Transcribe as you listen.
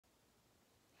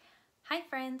Hi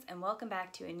friends, and welcome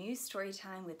back to a new story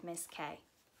time with Miss K.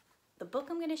 The book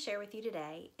I'm going to share with you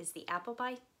today is The Apple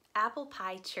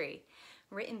Pie Tree,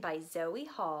 written by Zoe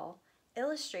Hall,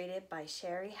 illustrated by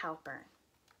Sherry Halpern.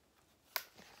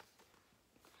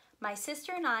 My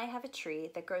sister and I have a tree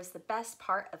that grows the best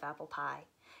part of apple pie.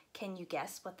 Can you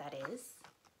guess what that is?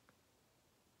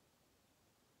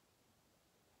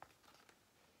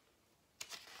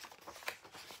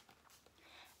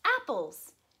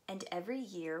 Apples! And every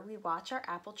year we watch our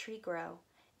apple tree grow.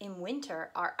 In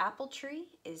winter, our apple tree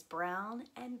is brown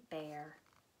and bare.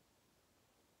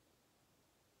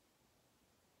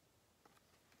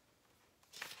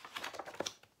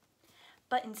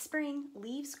 But in spring,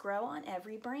 leaves grow on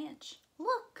every branch.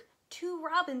 Look, 2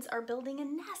 robins are building a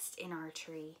nest in our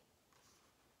tree.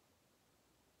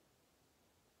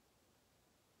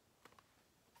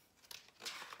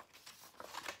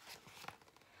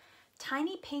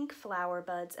 Tiny pink flower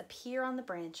buds appear on the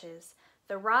branches.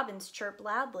 The robins chirp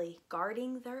loudly,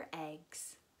 guarding their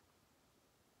eggs.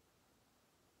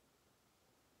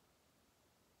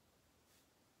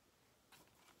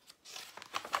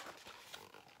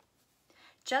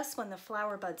 Just when the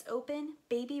flower buds open,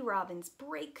 baby robins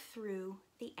break through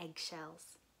the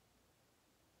eggshells.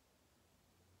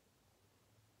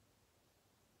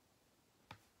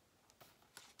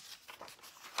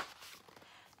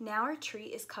 Now our tree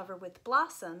is covered with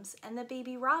blossoms and the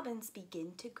baby robins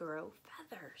begin to grow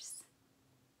feathers.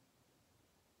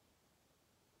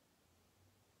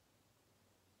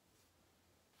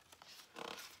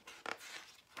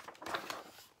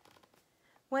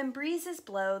 When breezes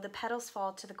blow, the petals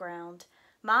fall to the ground.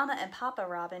 Mama and Papa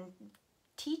Robin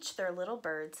teach their little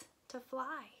birds to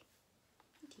fly.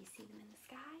 Do you see them in the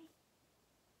sky?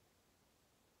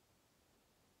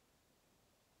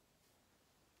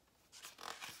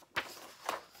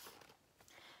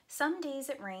 Some days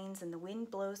it rains and the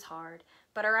wind blows hard,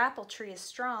 but our apple tree is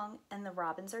strong and the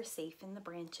robins are safe in the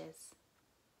branches.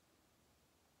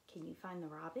 Can you find the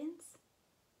robins?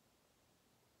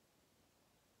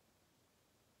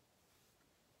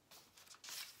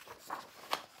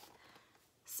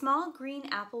 Small green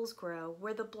apples grow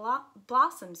where the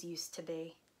blossoms used to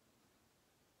be.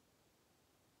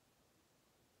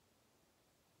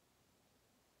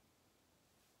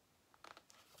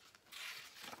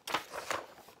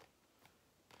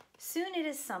 Soon it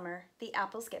is summer. The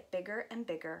apples get bigger and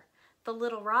bigger. The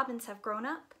little robins have grown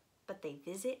up, but they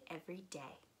visit every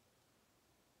day.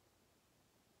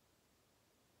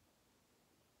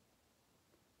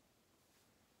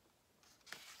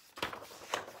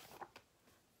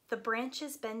 The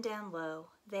branches bend down low.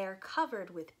 They are covered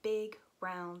with big,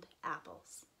 round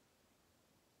apples.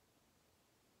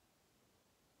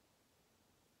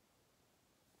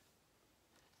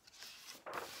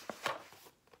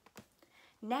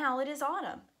 Now it is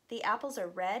autumn. The apples are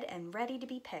red and ready to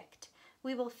be picked.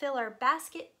 We will fill our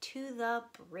basket to the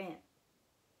brim.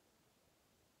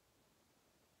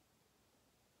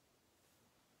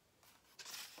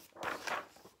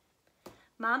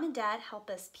 Mom and Dad help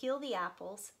us peel the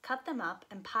apples, cut them up,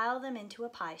 and pile them into a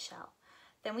pie shell.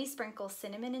 Then we sprinkle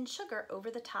cinnamon and sugar over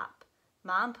the top.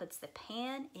 Mom puts the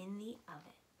pan in the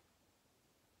oven.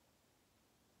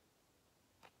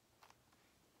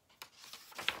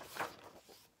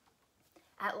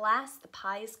 At last, the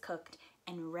pie is cooked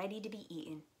and ready to be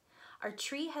eaten. Our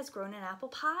tree has grown an apple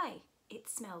pie. It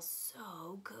smells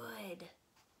so good.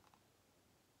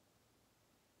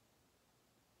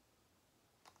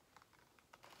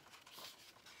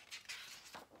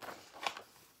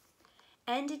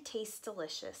 And it tastes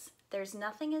delicious. There's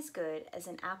nothing as good as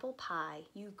an apple pie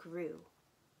you grew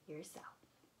yourself.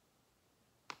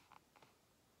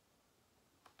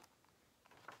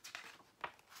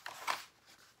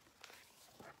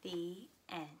 The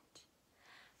end.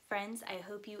 Friends, I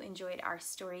hope you enjoyed our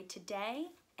story today,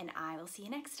 and I will see you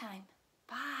next time.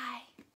 Bye.